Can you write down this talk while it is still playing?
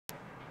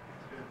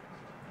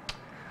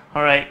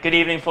All right, good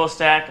evening, Full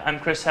Stack. I'm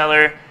Chris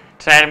Heller.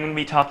 Tonight I'm going to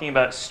be talking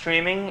about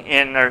streaming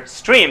or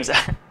streams,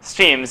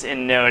 streams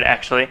in Node,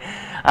 actually.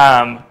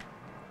 The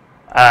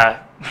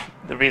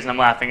reason I'm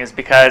laughing is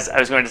because I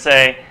was going to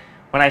say,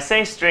 when I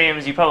say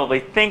streams, you probably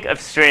think of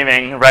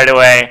streaming right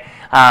away.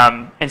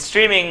 And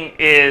streaming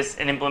is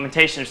an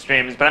implementation of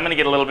streams, but I'm going to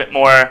get a little bit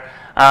more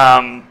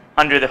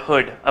under the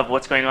hood of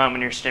what's going on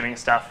when you're streaming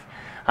stuff.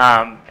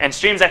 And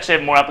streams actually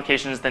have more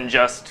applications than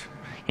just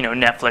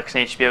Netflix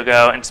and HBO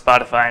Go and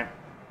Spotify.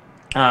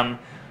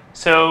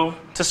 So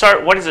to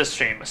start, what is a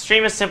stream? A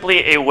stream is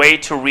simply a way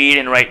to read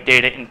and write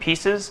data in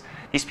pieces.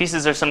 These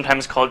pieces are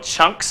sometimes called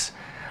chunks.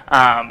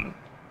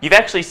 You've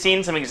actually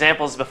seen some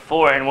examples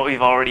before in what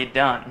we've already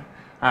done.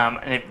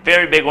 And a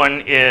very big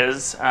one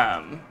is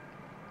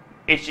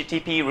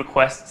HTTP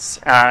requests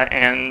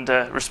and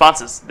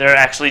responses. They're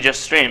actually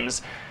just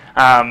streams.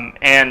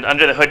 And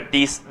under the hood,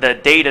 the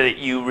data that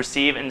you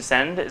receive and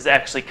send is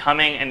actually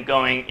coming and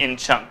going in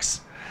chunks.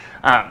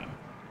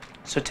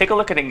 So take a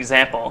look at an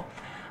example.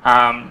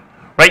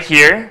 Right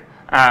here,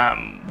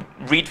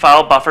 read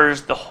file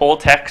buffers the whole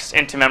text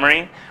into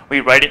memory. We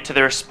write it to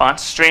the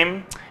response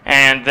stream,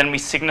 and then we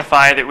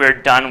signify that we're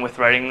done with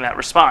writing that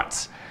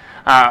response.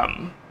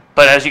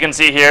 But as you can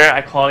see here,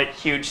 I call it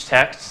huge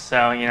text,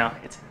 so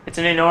it's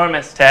an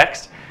enormous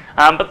text.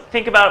 But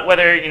think about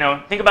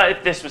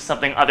if this was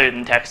something other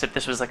than text, if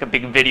this was like a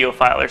big video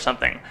file or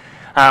something.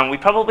 We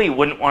probably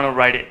wouldn't want to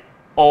write it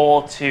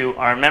all to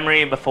our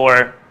memory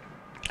before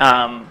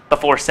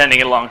sending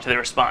it along to the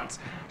response.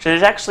 So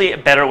there's actually a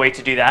better way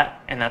to do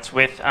that, and that's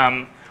with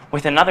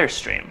another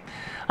stream.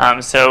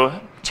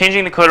 So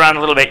changing the code around a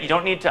little bit, you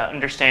don't need to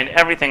understand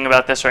everything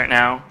about this right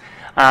now.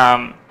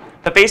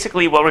 But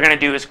basically what we're going to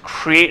do is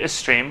create a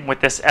stream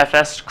with this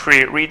fs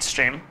create read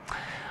stream.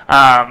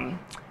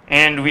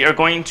 And we are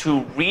going to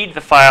read the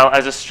file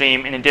as a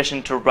stream in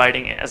addition to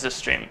writing it as a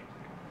stream.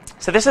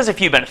 So this has a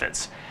few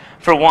benefits.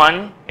 For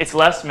one, it's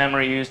less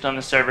memory used on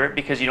the server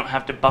because you don't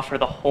have to buffer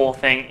the whole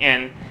thing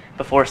in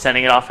before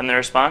sending it off in the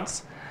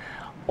response.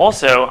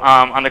 Also,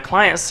 on the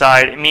client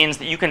side, it means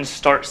that you can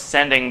start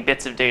sending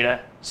bits of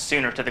data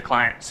sooner to the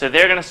client. So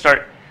they're going to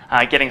start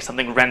getting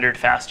something rendered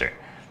faster.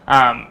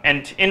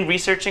 And in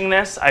researching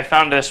this, I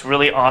found this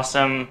really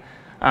awesome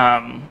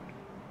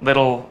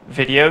little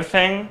video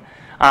thing.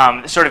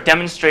 It sort of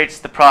demonstrates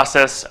the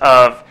process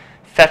of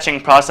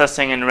fetching,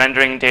 processing, and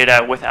rendering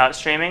data without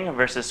streaming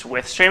versus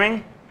with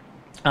streaming.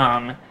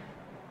 And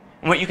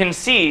what you can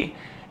see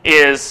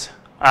is,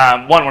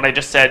 what I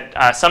just said,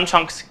 some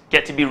chunks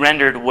get to be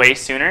rendered way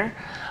sooner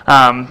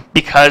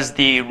because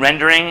the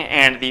rendering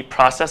and the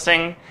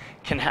processing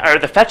or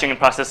the fetching and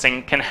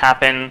processing can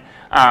happen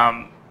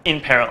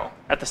in parallel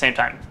at the same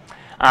time.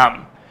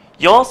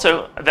 You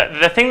also,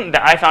 the thing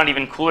that I found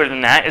even cooler than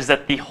that is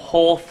that the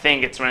whole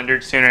thing gets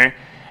rendered sooner.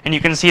 And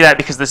you can see that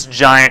because this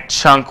giant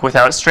chunk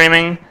without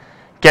streaming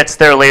gets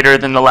there later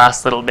than the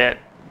last little bit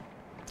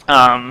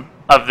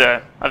of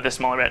the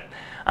smaller bit.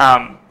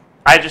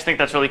 I just think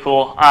that's really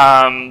cool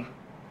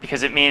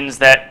because it means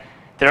that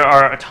there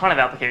are a ton of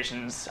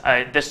applications.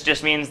 This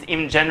just means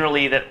even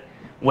generally that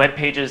web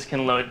pages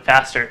can load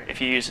faster if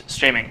you use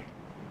streaming.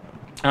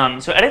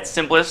 So at its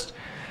simplest,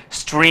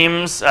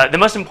 streams, the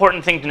most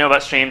important thing to know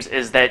about streams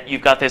is that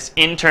you've got this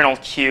internal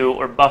queue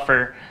or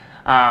buffer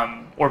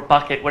or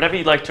bucket, whatever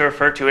you'd like to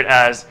refer to it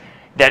as,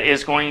 that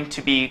is going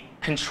to be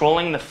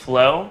controlling the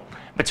flow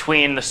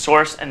between the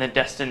source and the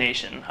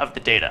destination of the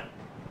data.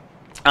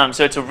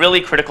 So it's a really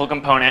critical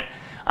component,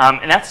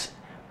 and that's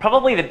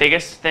probably the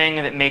biggest thing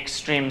that makes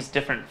streams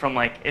different from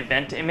like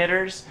event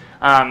emitters.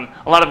 A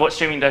lot of what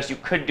streaming does you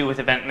could do with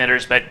event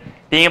emitters, but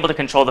being able to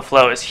control the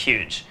flow is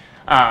huge.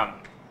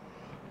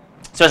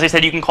 So as I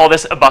said, you can call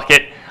this a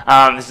bucket.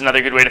 This is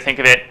another good way to think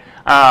of it.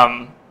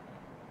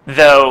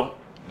 Though,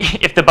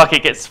 if the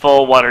bucket gets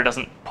full, water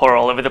doesn't pour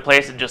all over the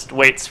place. It just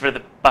waits for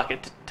the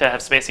bucket to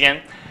have space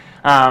again.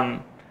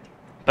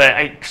 But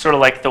I sort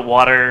of like the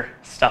water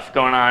stuff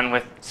going on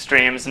with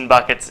streams and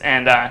buckets.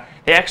 And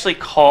they actually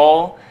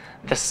call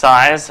the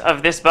size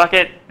of this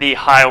bucket the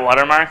high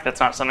watermark. That's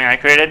not something I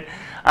created.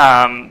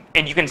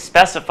 And you can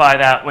specify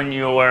that when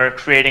you're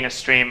creating a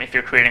stream, if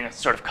you're creating a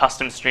sort of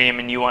custom stream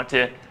and you want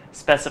to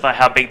specify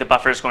how big the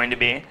buffer is going to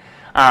be.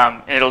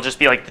 And it'll just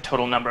be like the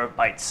total number of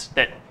bytes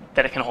that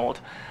it can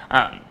hold.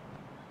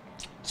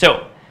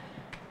 So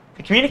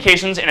the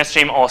communications in a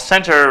stream all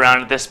center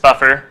around this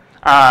buffer.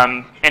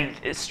 And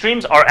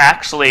streams are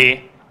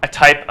actually a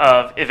type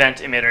of event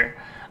emitter.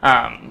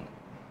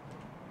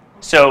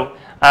 So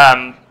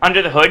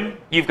under the hood,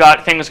 you've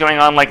got things going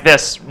on like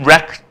this,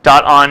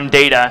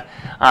 rec.onData.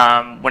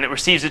 When it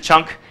receives a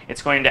chunk,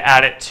 it's going to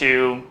add it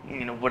to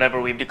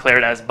whatever we've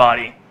declared as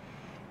body.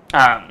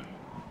 But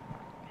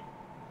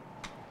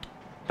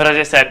as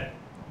I said,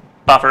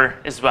 buffer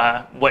is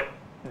what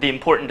the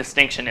important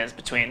distinction is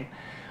between.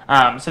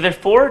 So there are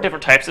 4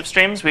 different types of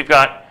streams. We've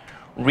got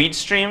read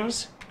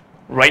streams,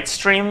 write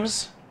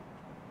streams,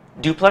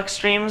 duplex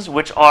streams,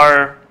 which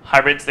are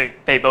hybrids.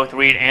 They both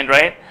read and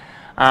write,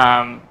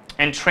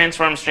 and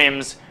transform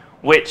streams,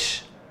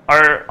 which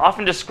are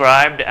often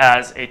described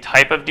as a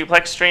type of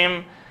duplex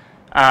stream.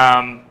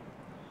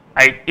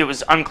 It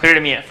was unclear to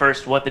me at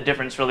first what the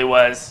difference really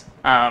was,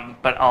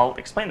 but I'll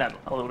explain that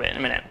a little bit in a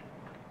minute.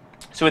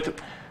 So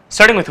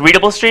starting with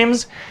readable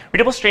streams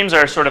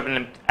are sort of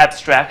an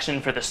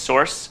abstraction for the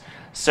source.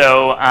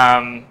 So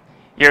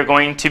you're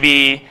going to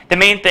be, the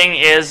main thing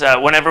is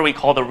whenever we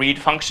call the read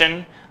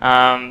function,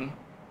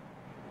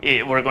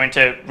 we're going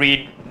to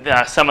read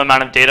some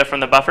amount of data from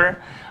the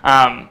buffer.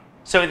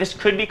 So this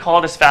could be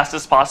called as fast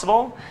as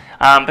possible,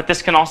 but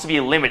this can also be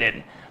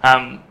limited,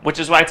 which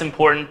is why it's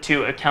important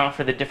to account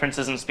for the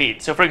differences in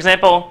speed. So for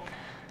example,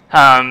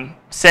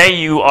 say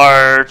you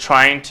are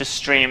trying to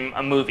stream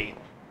a movie,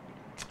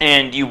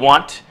 and you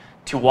want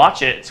to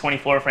watch it at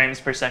 24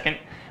 frames per second,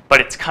 but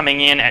it's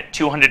coming in at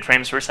 200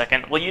 frames per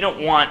second. Well, you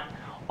don't want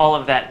all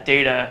of that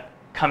data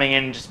coming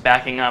in just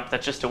backing up.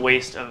 That's just a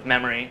waste of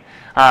memory.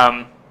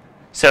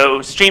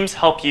 So streams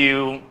help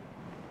you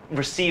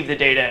receive the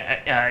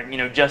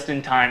data just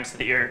in time so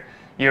that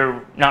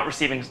you're not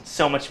receiving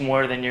so much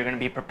more than you're going to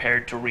be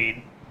prepared to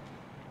read.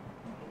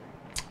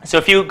 So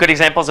a few good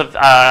examples of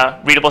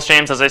readable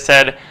streams, as I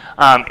said,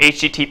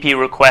 HTTP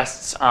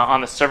requests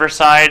on the server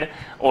side,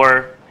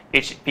 or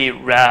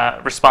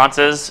HTTP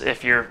responses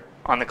if you're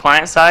on the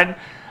client side,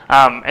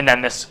 and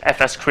then this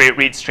fs create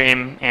read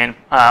stream, and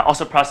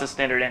also process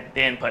standard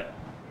the input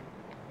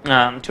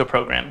to a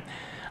program.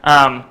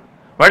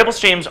 Writable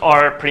streams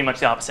are pretty much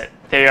the opposite.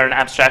 They are an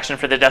abstraction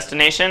for the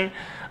destination.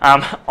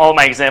 All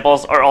my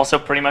examples are also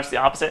pretty much the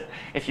opposite.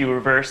 If you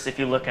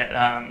look at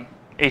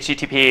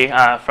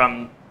HTTP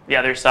from the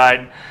other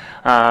side.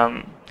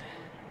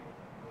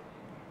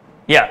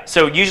 Yeah,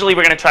 so usually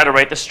we're going to try to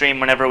write the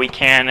stream whenever we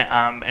can,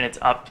 and it's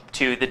up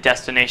to the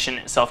destination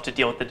itself to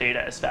deal with the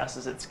data as fast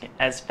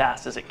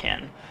as it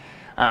can.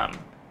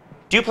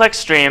 Duplex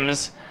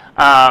streams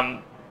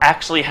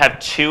actually have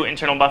two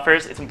internal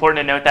buffers. It's important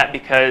to note that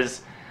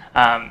because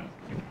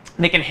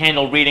they can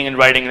handle reading and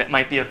writing that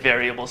might be of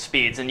variable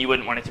speeds, and you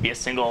wouldn't want it to be a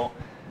single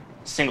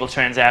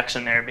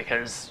transaction there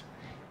because,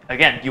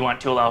 again, you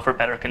want to allow for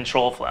better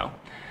control flow.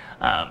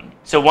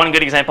 So one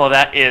good example of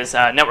that is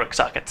network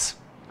sockets.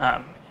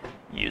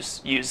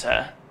 Use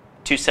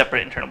two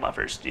separate internal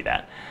buffers to do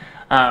that.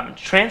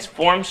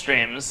 Transform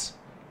streams,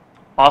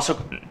 also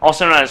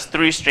known as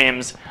through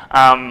streams,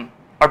 are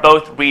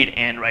both read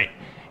and write.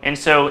 And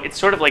so it's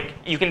sort of like,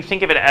 you can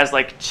think of it as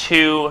like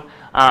two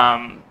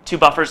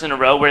buffers in a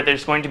row where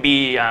there's going to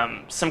be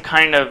some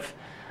kind of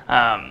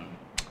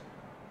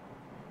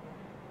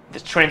the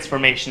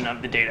transformation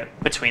of the data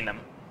between them.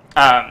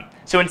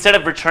 So instead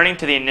of returning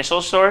to the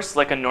initial source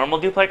like a normal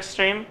duplex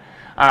stream,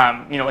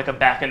 like a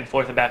back and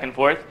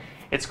forth,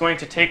 it's going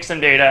to take some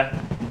data,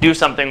 do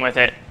something with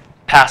it,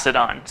 pass it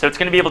on. So it's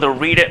going to be able to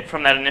read it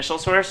from that initial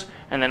source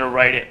and then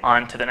write it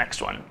on to the next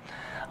one.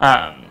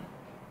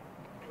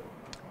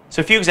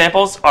 So a few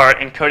examples are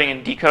encoding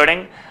and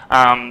decoding.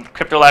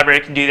 Crypto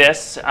library can do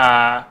this.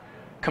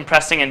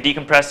 Compressing and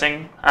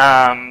decompressing.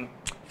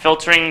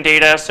 Filtering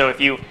data. So if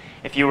you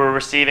were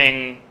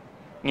receiving,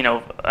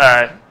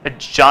 a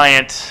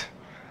giant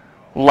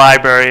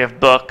library of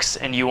books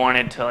and you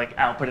wanted to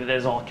output it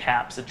as all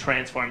caps, a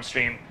transform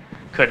stream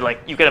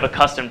you could have a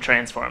custom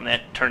transform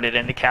that turned it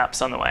into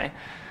caps on the way.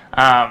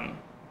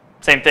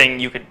 Same thing,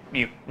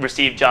 you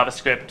receive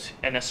JavaScript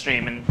in a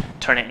stream and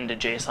turn it into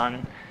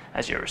JSON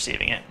as you're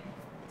receiving it.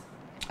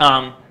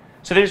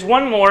 So there's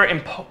one more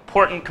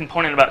important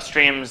component about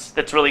streams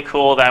that's really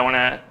cool that I want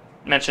to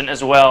mention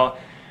as well,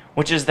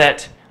 which is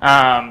that,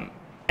 and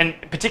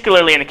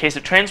particularly in the case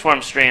of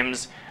transform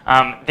streams,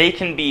 they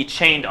can be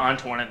chained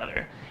onto one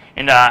another.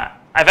 And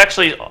I've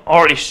actually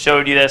already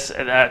showed you this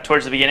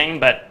towards the beginning,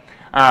 but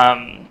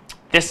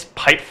this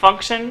pipe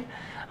function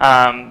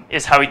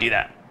is how we do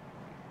that.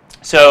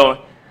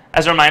 So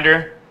as a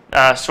reminder,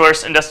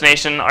 source and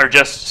destination are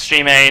just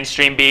stream A and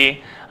stream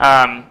B.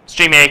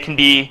 Stream A can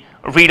be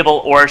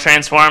readable or a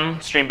transform.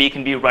 Stream B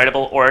can be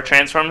writable or a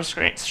transform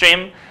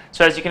stream.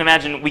 So as you can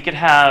imagine, we could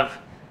have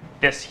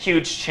this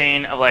huge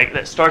chain of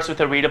that starts with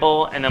a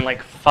readable and then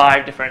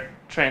 5 different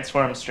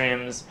transform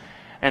streams,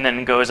 and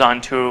then goes on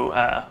to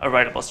a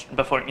writable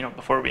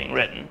before being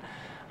written.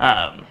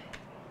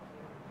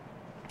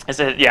 I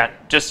said, yeah,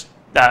 just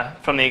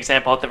from the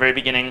example at the very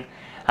beginning,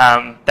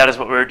 that is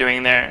what we were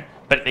doing there.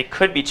 But they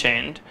could be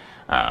chained.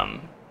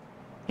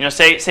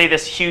 Say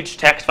this huge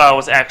text file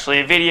was actually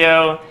a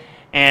video,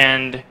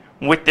 and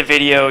with the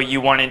video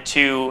you wanted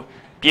to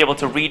be able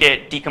to read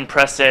it,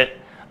 decompress it,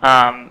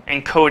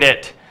 encode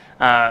it,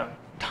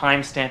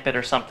 timestamp it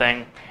or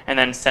something, and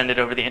then send it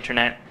over the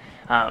internet.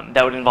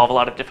 That would involve a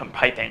lot of different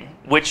piping,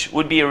 which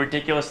would be a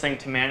ridiculous thing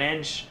to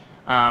manage,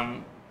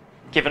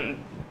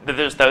 given that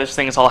those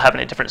things all happen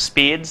at different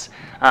speeds,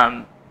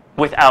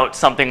 without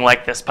something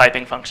like this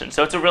piping function.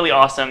 So it's a really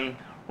awesome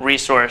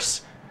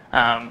resource.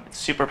 It's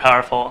super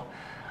powerful.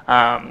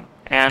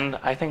 And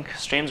I think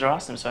streams are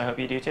awesome, so I hope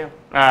you do too.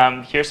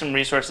 Here's some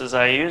resources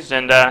I used,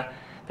 and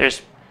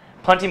there's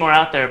plenty more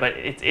out there, but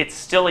it's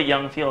still a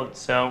young field,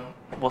 so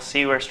we'll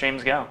see where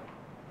streams go.